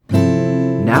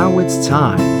Now it's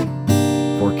time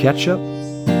for Ketchup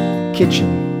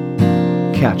Kitchen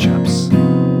Catch-Ups.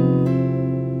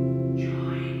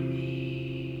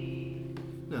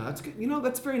 No, that's good. You know,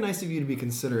 that's very nice of you to be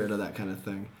considerate of that kind of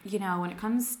thing. You know, when it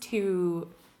comes to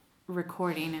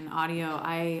recording and audio,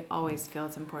 I always feel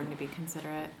it's important to be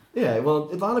considerate. Yeah, well,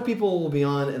 a lot of people will be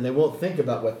on and they won't think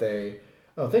about what they...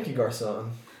 Oh, thank you,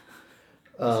 Garcon.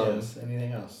 Yes.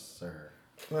 Anything else, sir?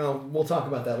 Well, we'll talk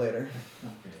about that later.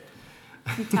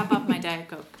 Top off my Diet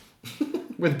Coke.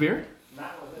 With beer?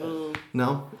 Not with this.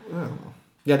 No? Oh.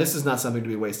 Yeah, this is not something to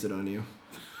be wasted on you.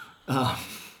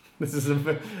 This is a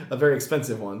very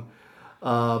expensive one.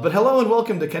 But hello and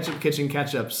welcome to Ketchup Kitchen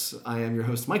Catch-Ups. I am your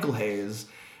host, Michael Hayes.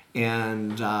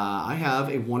 And I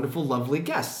have a wonderful, lovely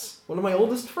guest. One of my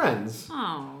oldest friends.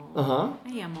 Oh. Uh-huh. I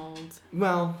am old.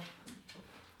 Well,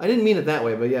 I didn't mean it that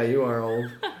way, but yeah, you are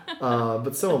old.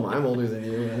 But so am I. I'm older than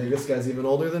you. I think this guy's even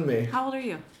older than me. How old are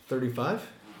you? 35?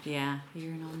 Yeah,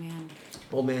 you're an old man.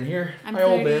 Old man here. I'm Hi,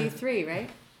 old man. 33, right?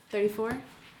 34?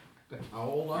 How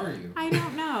old are you? I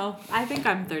don't know. I think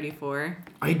I'm 34.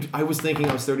 I was thinking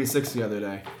I was 36 the other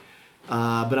day.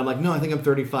 But I'm like, no, I think I'm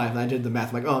 35. And I did the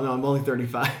math. I'm like, oh, no, I'm only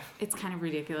 35. It's kind of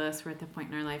ridiculous. We're at the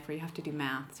point in our life where you have to do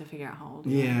math to figure out how old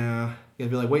you are. Yeah.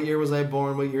 You'd be like, what year was I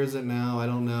born? What year is it now? I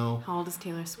don't know. How old is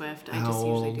Taylor Swift? I How just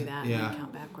usually old? do that Yeah. and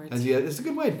count backwards. Yeah, it's a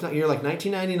good way. You're like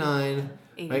 1999.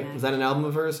 89. Right? Was that an album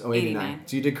of hers? Oh, 89. 89.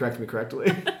 So you did correct me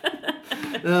correctly.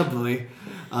 Oh, boy.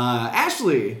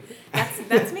 Ashley.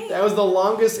 That's me. That was the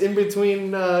longest in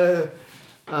between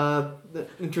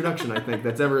introduction, I think,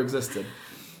 that's ever existed.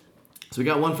 So we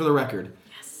got one for the record.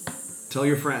 Yes. Tell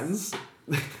your friends.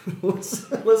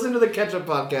 Listen to the Ketchup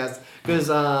podcast. Because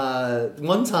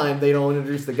one time they don't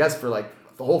introduce the guest for like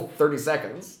the whole 30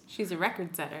 seconds. She's a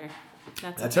record setter.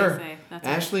 That's That's what her. they say. That's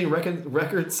Ashley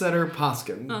record setter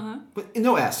Poskin. Uh-huh. But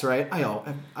no S, right?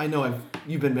 I know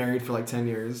you've been married for like 10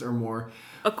 years or more.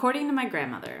 According to my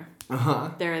grandmother,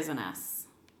 there is an S.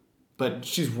 But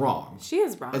she's wrong. She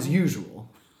is wrong. As usual.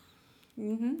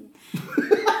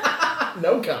 Mm-hmm.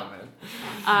 No comment.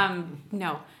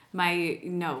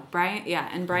 No, Brian, yeah,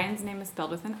 and Brian's name is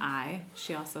spelled with an I.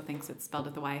 She also thinks it's spelled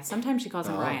with a Y. Sometimes she calls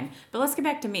him Brian. But let's get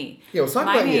back to me. Yeah, let's talk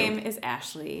My about you. name is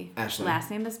Ashley. Ashley. Last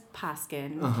name is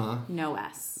Poskin. Uh-huh. No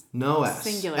S. No S.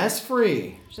 Singular. S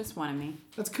free. Just one of me.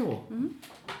 That's cool. Mm-hmm.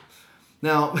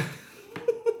 Now,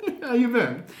 how you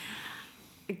been?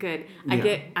 Good.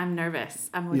 Yeah. I'm nervous.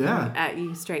 I'm looking at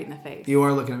you straight in the face. You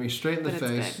are looking at me straight in the But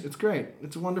it's face. good. It's great.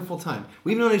 It's a wonderful time.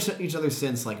 We've known each other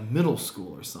since like middle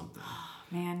school or something.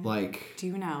 Man. Like, Do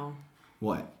you know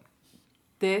what?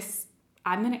 this?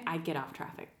 I get off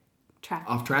traffic.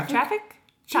 Off traffic? Traffic?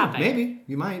 Sure, Topic. maybe.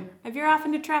 You might. If you're off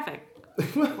into traffic.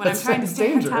 When I'm That trying to sounds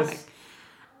stay on dangerous. topic.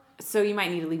 So you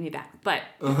might need to leave me back. But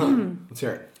Let's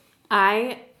hear it.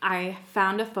 I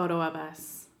found a photo of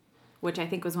us, which I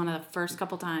think was one of the first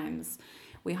couple times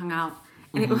we hung out.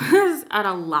 And it was at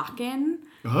a lock-in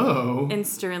Oh. in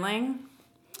Sterling.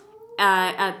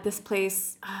 At this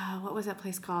place, what was that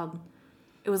place called?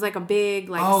 It was like a big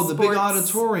the sports, big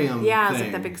auditorium Yeah, it was like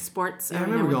thing. that big sports Yeah, I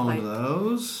arena remember with, going to like,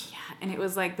 those. Yeah, and it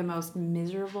was like the most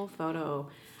miserable photo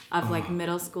of like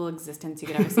middle school existence you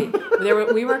could ever see.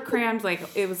 We were crammed, like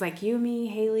it was like you, me,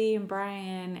 Haley, and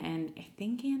Brian, and I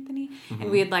think Anthony.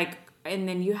 And we had like, and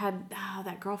then you had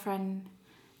that girlfriend.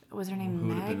 What was her name? Who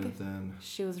would have been Meg. it then?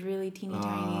 She was really teeny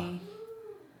tiny.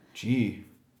 Gee.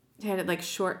 She had like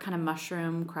short, kind of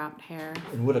mushroom cropped hair.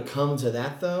 And would have come to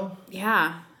that though?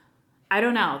 Yeah, I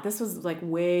don't know. This was like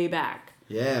way back.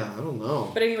 Yeah, I don't know.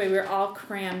 But anyway, we were all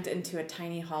crammed into a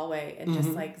tiny hallway and just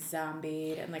like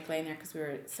zombied and like laying there because we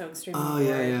were so extremely bored.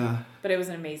 Yeah. But it was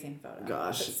an amazing photo.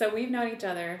 Gosh. So we've known each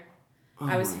other. Oh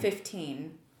I was my.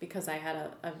 15 because I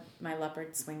had my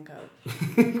leopard swing coat.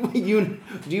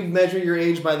 Do you measure your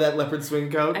age by that leopard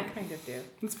swing coat? I kind of do.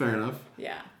 That's fair enough.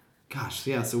 Yeah. Gosh,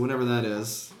 yeah, so whenever that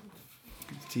is.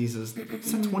 Jesus.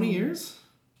 Is that 20 years?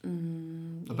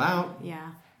 About.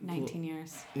 Yeah. 19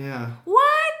 years. Yeah.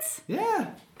 What?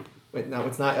 Yeah. Wait, no,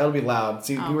 it's not. That'll be loud.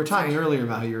 See, Oh, we were talking sorry. earlier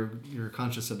about how you're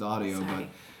conscious of the audio, but Sorry.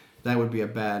 that would be a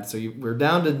bad. So we're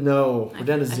down to no. We're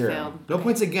down to I 0. failed. No Okay.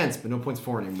 points against, but no points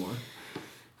for anymore.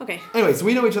 Okay. Anyway, so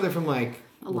we know each other from like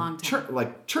A long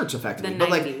time. church effectively, The but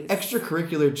like 90s.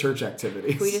 extracurricular church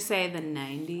activities. Can we just say the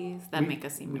 90s? That'd make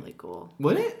us seem really cool.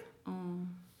 Would it?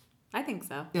 I think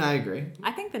so. Yeah, I agree.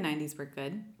 I think the 90s were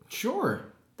good. Sure.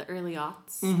 The early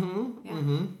aughts.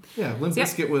 Yeah. Yeah, Limp Yep.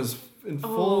 Bizkit was in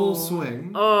full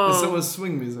swing. Oh. And so was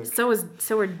swing music. So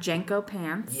were Jenko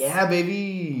pants. Yeah,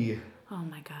 baby. Oh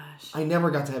my gosh. I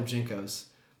never got to have Jinkos.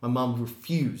 My mom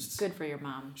refused. Good for your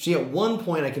mom. She at one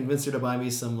point I convinced her to buy me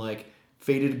some like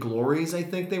Faded Glories, I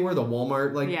think they were, the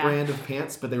Walmart brand of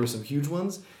pants, but they were some huge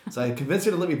ones. So I convinced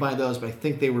her to let me buy those, but I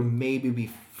think they were maybe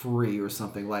be free or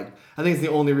something. Like, I think it's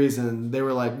the only reason. They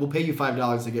were like, we'll pay you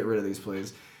 $5 to get rid of these,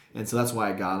 please. And so that's why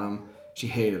I got them. She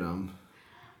hated them.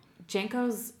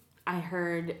 Jenkos, I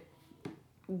heard,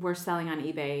 were selling on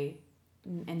eBay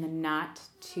in the not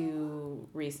too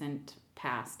recent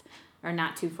past, or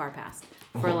not too far past,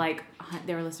 for like,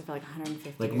 they were listed for like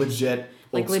 150. Like legit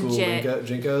old school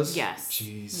Jenkos? Yes.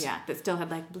 Jeez. Yeah, that still had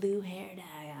like blue hair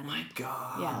dye on it. My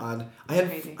God. Yeah.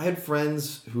 I had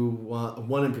friends who,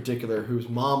 one in particular, whose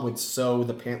mom would sew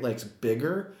the pant legs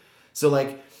bigger. So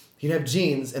like, he'd have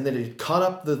jeans and then he'd cover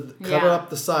up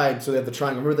the side so they had the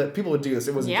triangle. Remember that people would do this.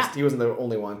 It wasn't just, he wasn't the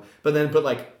only one. But then put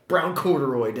like brown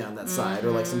corduroy down that side or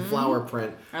like some flower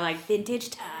print. Or like vintage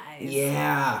ties.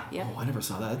 Yeah. Yep. Oh, I never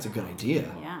saw that. That's a good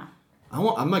idea. Yeah.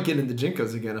 I'm not getting into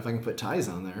Jenkos again if I can put ties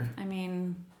on there. I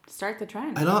mean, start the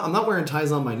trend. I'm not wearing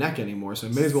ties on my neck anymore, so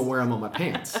I may as well wear them on my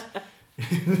pants.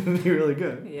 It'd be really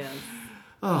good. Yes.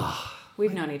 Oh.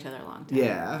 We've known each other a long time.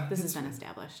 Yeah. This has been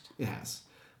established. It has.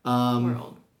 We're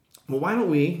old. Well, why don't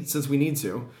we, since we need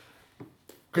to,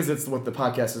 because it's what the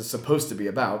podcast is supposed to be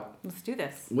about. Let's do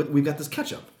this. We've got this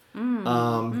ketchup.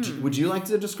 Would you like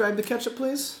to describe the ketchup,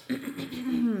 please?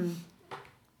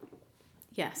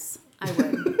 Yes, I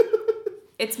would.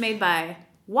 It's made by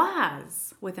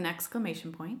Waz with an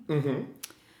exclamation point. Mm-hmm.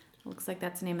 Looks like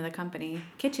that's the name of the company.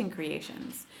 Kitchen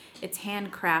Creations. It's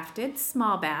handcrafted,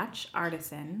 small batch,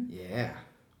 artisan. Yeah.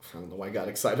 I don't know why I got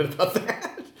excited about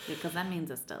that. Because that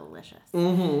means it's delicious.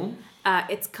 Mm-hmm.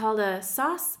 It's called a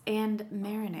sauce and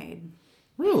marinade.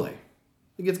 Really?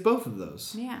 It gets both of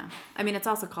those. Yeah. I mean, it's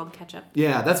also called ketchup.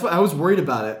 Yeah, that's what I was worried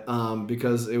about it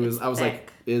because I was thick.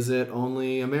 like, is it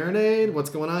only a marinade?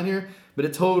 What's going on here? But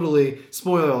it totally,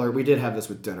 spoiler alert, we did have this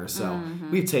with dinner, so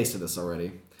we've tasted this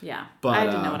already. Yeah. But, I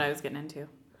didn't know what I was getting into.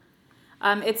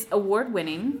 It's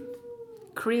award-winning,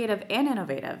 creative, and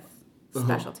innovative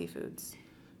specialty foods.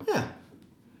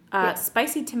 Yeah.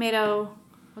 Spicy tomato.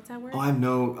 What's that word? Oh, I have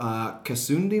no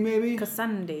kasundi maybe?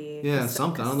 Kasundi. Yeah,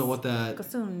 something. I don't know what that...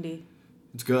 Kasundi.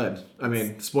 It's good. I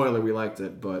mean, spoiler, we liked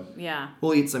it, but Yeah.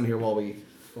 we'll eat some here while we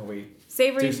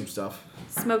Savory, do some stuff.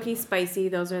 smoky, spicy.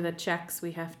 Those are the checks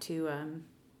we have to.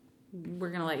 We're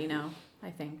gonna let you know.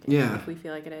 I think. Yeah. If we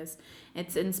feel like it is.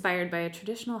 It's inspired by a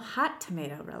traditional hot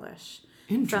tomato relish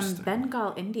from Interesting.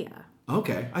 Bengal, India.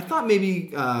 Okay. I thought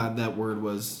maybe that word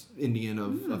was Indian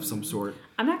of some sort.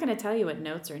 I'm not gonna tell you what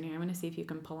notes are in here. I'm gonna see if you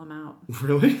can pull them out.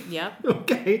 Really? Yep.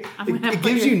 Okay. I'm gonna It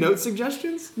gives you note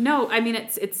suggestions? No, I mean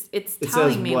it's It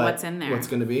telling says me what's in there. What's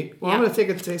going to be? Well, Yeah. I'm going to take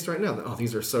a taste right now. Oh,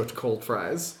 these are such cold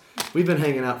fries. We've been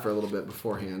hanging out for a little bit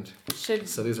beforehand. So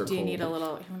these are Do you cold. need a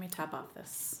little? Here, let me top off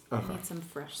this. Okay. I need some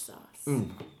fresh sauce. Man,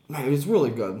 it's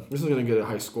really good. This is going to get a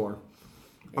high score.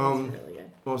 It's really good.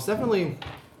 Well, it's definitely...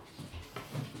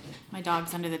 My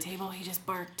dog's under the table. He just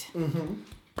barked.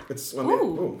 It's...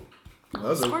 Ooh.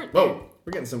 Those are, Squirt whoa. there.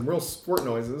 We're getting some real squirt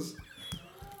noises.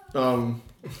 Notes.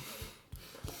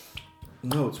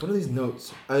 What are these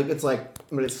notes? It's like...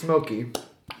 I mean, it's smoky.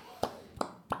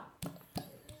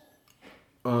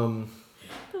 Those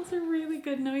are really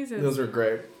good noises. Those are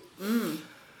great.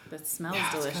 That smells Yeah,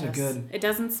 it's delicious. kinda good. It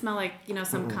doesn't smell like,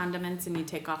 some condiments and you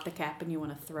take off the cap and you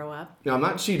want to throw up. Now, I'm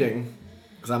not cheating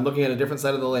because I'm looking at a different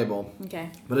side of the label. Okay.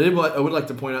 But I would like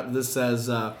to point out that this says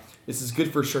this is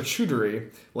good for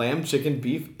charcuterie, lamb, chicken,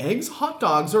 beef, eggs, hot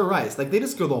dogs, or rice. Like they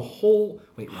just go the whole.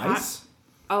 Wait, rice?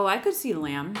 Oh, I could see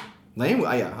lamb. Lamb?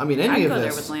 Yeah. I mean, I'd any of go there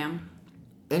this. with lamb.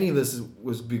 Any of this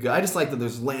was be good. I just like that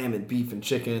there's lamb and beef and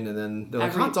chicken, and then they're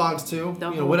like hot dogs too.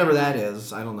 the whole Whatever thing. that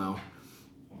is. I don't know.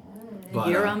 But,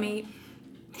 Gyro meat.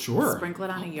 Sure. Sprinkle it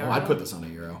on a gyro. Oh, I'd put this on a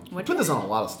gyro. Would Put you? this on a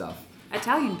lot of stuff.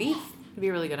 Italian beef would be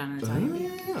really good on an Italian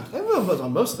beef. Yeah. I love those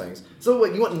on most things. So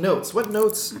what, you want notes? What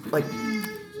notes? Like,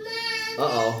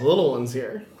 little ones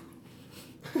here.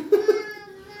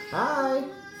 Hi.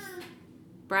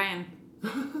 Brian.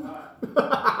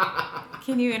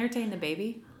 Can you entertain the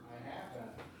baby?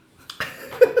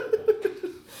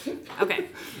 Okay.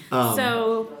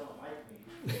 So,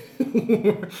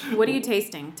 what are you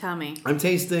tasting? Tell me. I'm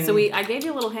tasting. So I gave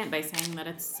you a little hint by saying that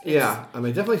it's yeah, I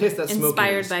mean, definitely taste that smokiness.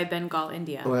 inspired by Bengal,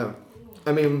 India. Oh yeah,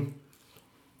 I mean,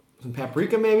 some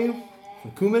paprika maybe,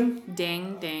 some cumin.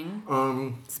 Ding, ding.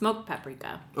 Smoked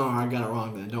paprika. Oh, I got it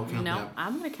wrong then. Don't count No, that.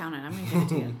 I'm gonna count it. I'm gonna give it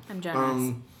to you. I'm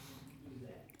generous.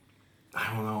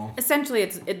 I don't know. Essentially,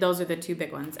 those are the two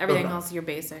big ones. Everything Okay. else, you're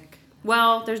basic.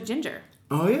 Well, there's ginger.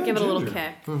 Oh yeah, Give it a little ginger.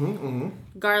 kick. Mm-hmm.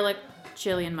 Garlic,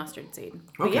 chili and mustard seed.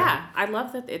 But Okay. yeah, I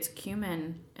love that it's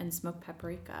cumin and smoked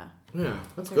paprika. Yeah,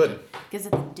 that's good. Gives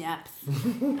it the depth.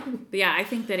 But yeah, I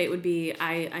think that it would be,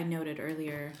 I noted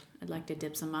earlier, I'd like to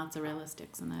dip some mozzarella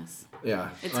sticks in this. Yeah.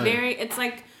 It's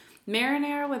like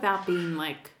marinara without being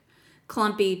like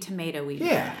clumpy tomatoey.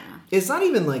 Yeah. marinara. It's not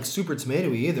even like super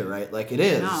tomatoey either, right? Like it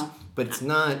is, No. but it's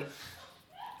not.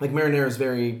 Like marinara is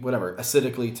very whatever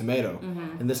acidically tomato,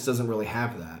 and this doesn't really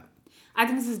have that. I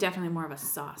think this is definitely more of a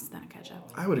sauce than a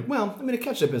ketchup. A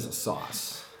ketchup is a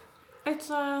sauce. It's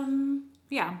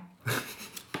yeah.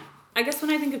 I guess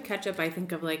when I think of ketchup, I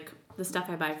think of like the stuff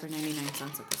I buy for 99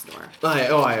 cents at the store.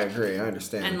 I agree. I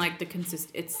understand. And like the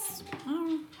it's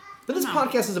but this no.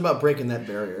 podcast is about breaking that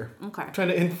barrier. Okay. Trying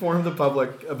to inform the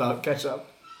public about ketchup.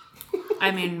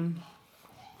 I mean,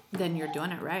 then you're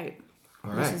doing it right.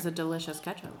 All This right. is a delicious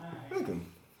ketchup. Thank you.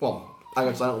 Well, I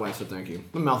got silent when I said thank you.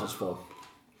 My mouth is full.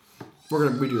 We're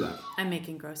gonna redo that. I'm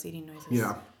making gross eating noises.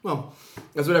 Yeah. Well,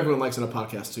 that's what everyone likes in a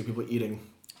podcast too. People eating.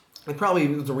 And probably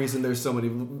the reason there's so many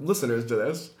listeners to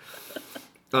this.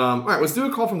 All right, let's do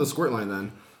a call from the squirt line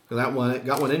then. Got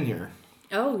one in here.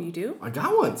 Oh, you do? I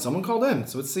got one. Someone called in.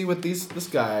 So let's see what this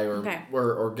guy or Okay.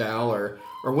 or gal or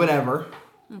whatever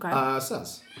Okay.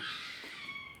 says.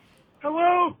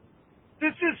 Hello,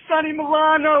 this is Sonny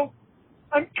Milano.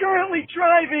 I'm currently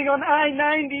driving on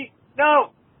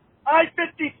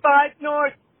I-55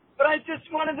 North, but I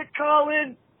just wanted to call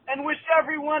in and wish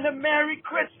everyone a Merry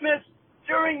Christmas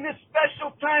during this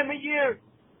special time of year.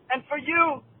 And for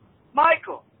you,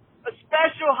 Michael, a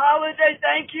special holiday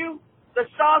thank you, the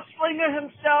sauce slinger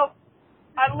himself.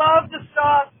 I love the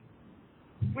sauce.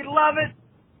 We love it.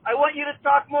 I want you to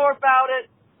talk more about it.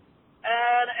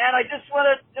 And I just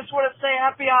want to say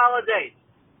happy holidays.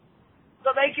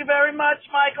 So thank you very much,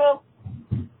 Michael.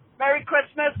 Merry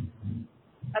Christmas,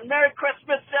 and Merry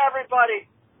Christmas to everybody.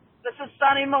 This is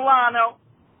Sonny Milano.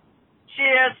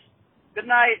 Cheers. Good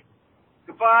night.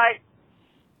 Goodbye.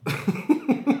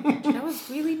 That was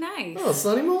really nice. Oh,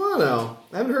 Sonny Milano.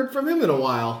 I haven't heard from him in a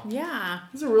while. Yeah.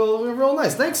 He's a real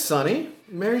nice. Thanks, Sonny.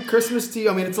 Merry Christmas to you.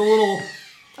 I mean, it's a little.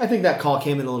 I think that call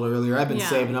came in a little earlier. I've been Yeah.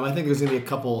 saving them. I think there's gonna be a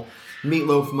couple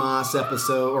Meatloaf Moss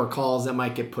episode or calls that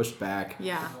might get pushed back.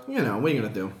 Yeah. You know, what are you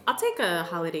gonna do? I'll take a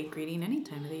holiday greeting any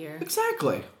time of the year.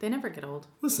 Exactly. They never get old.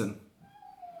 Listen,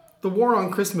 the war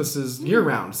on Christmas is year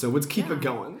round, so let's keep Yeah. it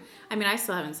going. I mean, I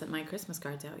still haven't sent my Christmas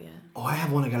cards out yet. Oh, I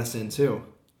have one I gotta send too.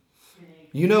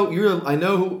 You know, I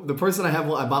know the person I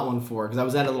bought one for because I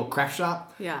was at a little craft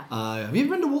shop. Yeah. Have you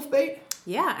ever been to Wolf Bait?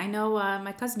 Yeah, I know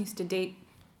my cousin used to date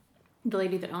the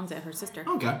lady that owns it, her sister.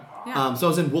 Okay. Yeah. So I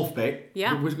was in Wolf Bait.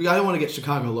 Yeah. I don't want to get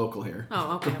Chicago local here.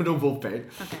 Oh, okay. No Wolf Bait.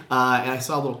 Okay. And I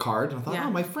saw a little card, and I thought, Yeah.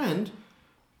 oh, my friend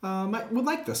would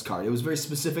like this card. It was very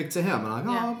specific to him. And I'm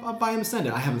like, Yeah. I'll buy him and send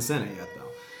it. I haven't sent it yet, though.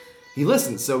 He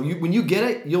listens, so when you get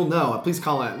it, you'll know. Please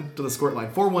call in to the Squirt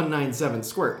line,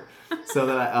 4197-SQUIRT, so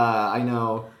that I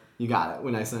know you got it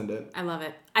when I send it. I love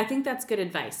it. I think that's good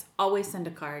advice. Always send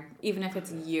a card, even if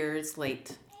it's years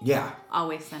late. Yeah.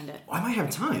 Always send it. I might have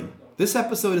time. This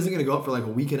episode isn't going to go up for like a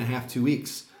week and a half, 2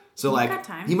 weeks. So You've like, got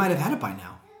time. he might have had it by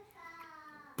now.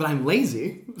 But I'm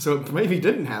lazy, so it maybe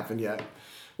didn't happen yet.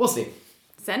 We'll see.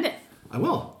 Send it. I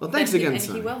will. Well, thanks And again, And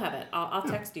Sonny. he will have it. I'll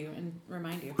text you and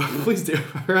remind you. Please do.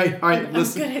 All right. I'm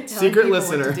Listen, good at telling secret people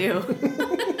listener. what to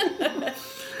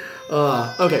do.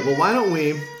 Okay. Well, why don't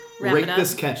we Wrap rate it up.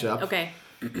 this ketchup? Okay.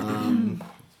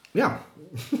 Yeah.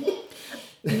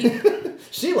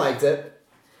 She liked it.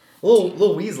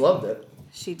 Little Weeze loved it.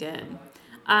 She did.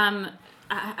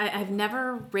 I've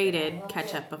never rated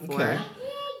ketchup before. Okay.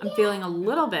 I'm feeling a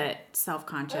little bit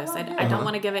self-conscious. I don't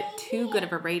want to give it too good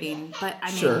of a rating, but I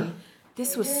mean, Sure.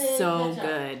 this was so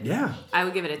good. Yeah. I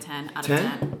would give it a 10 out of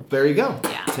 10? 10. There you go.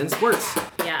 Yeah. 10 squirts.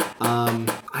 Yeah.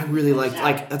 I really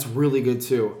like that's really good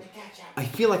too. I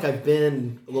feel like I've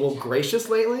been a little gracious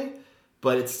lately,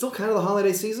 but it's still kind of the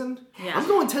holiday season. Yeah. I'm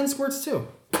going 10 squirts too.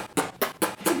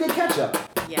 It's a good ketchup.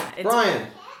 Yeah. It's, Brian,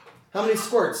 how many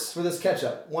squirts for this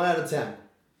ketchup? 1 out of 10.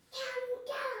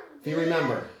 If you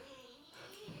remember.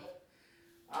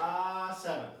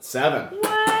 7. 7.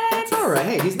 What? It's all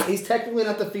right. Hey, he's technically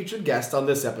not the featured guest on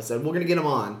this episode. We're gonna get him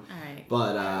on. All right.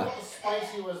 But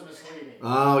Spicy was misleading.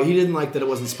 oh, he didn't like that it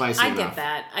wasn't spicy I enough.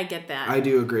 get that. I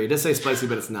do agree. It does say spicy,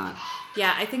 but it's not.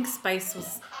 Yeah, I think spice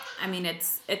was. I mean,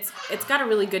 it's got a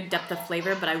really good depth of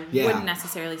flavor, but I Yeah. wouldn't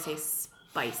necessarily say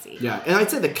spicy. Yeah, and I'd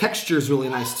say the texture is really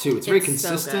nice too. It's very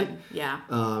consistent. So good. Yeah.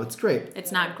 It's great.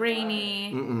 It's not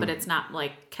grainy, but it's not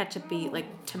like ketchup-y, like I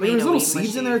tomatoey. mean, there's little seeds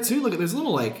mushy. in there too. Look, there's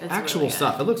little like It's actual really good.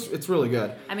 stuff. It's really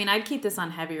good. I mean, I'd keep this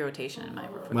on heavy rotation in my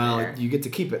refrigerator. Well, you get to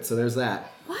keep it, so there's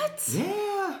that. What?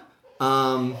 Yeah.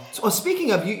 So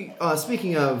speaking of you,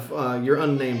 your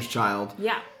unnamed child.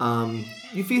 Yeah.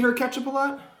 You feed her ketchup a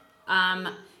lot?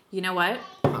 You know what?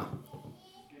 Huh.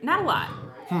 Not a lot.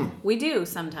 We do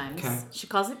sometimes. Okay. She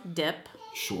calls it dip.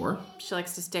 Sure. She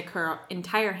likes to stick her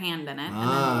entire hand in it and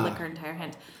then lick her entire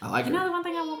hand. I like You her. know the one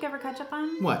thing I won't give her ketchup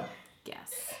on? What?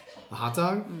 Guess. A hot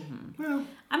dog? Mm-hmm. Well,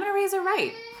 I'm gonna raise her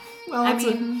right.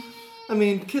 I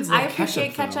mean, kids love I ketchup. appreciate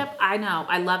though. ketchup. I know.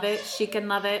 I love it. She can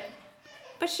love it.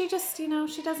 But she just, she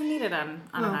doesn't need it on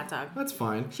a hot dog. That's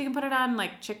fine. She can put it on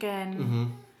like chicken. Mm-hmm.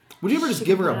 Would you ever just She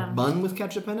give can her put it a on- bun with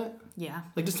ketchup in it? Yeah.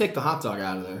 Like just take the hot dog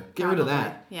out of there. Get rid of Probably,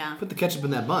 that. yeah. Put the ketchup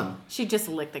in that bun. She just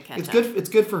licked the ketchup. It's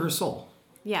good for her soul.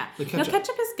 Yeah. The No, ketchup.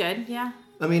 ketchup is good. Yeah.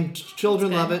 I mean,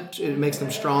 children It's love good. it. It makes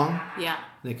them strong. Yeah.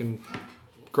 They can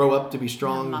grow up to be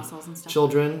strong muscles and stuff.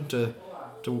 children to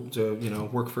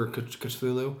work for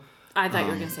Cthulhu. I thought you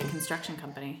were gonna say construction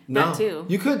company. No, That too.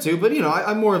 you could too, but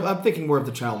I'm thinking more of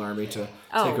the child army to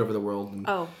take over the world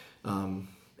and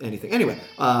anything. Anyway,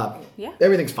 Yeah.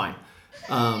 everything's fine.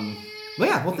 But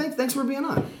yeah, well, thanks for being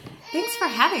on. Thanks for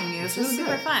having me. This was really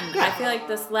super good. fun. Yeah. I feel like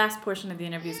this last portion of the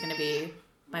interview is gonna be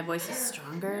my voice is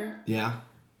stronger. Yeah,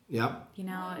 yep.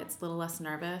 It's a little less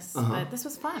nervous, Uh-huh. but this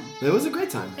was fun. It was a great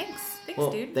time. Thanks,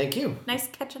 Well, dude. thank you. Nice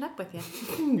catching up with you.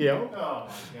 Yo. Oh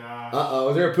my god. Uh oh,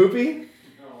 is there a poopy?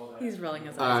 He's rolling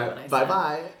his eyes. All at what I right, said. bye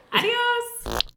bye. Adios.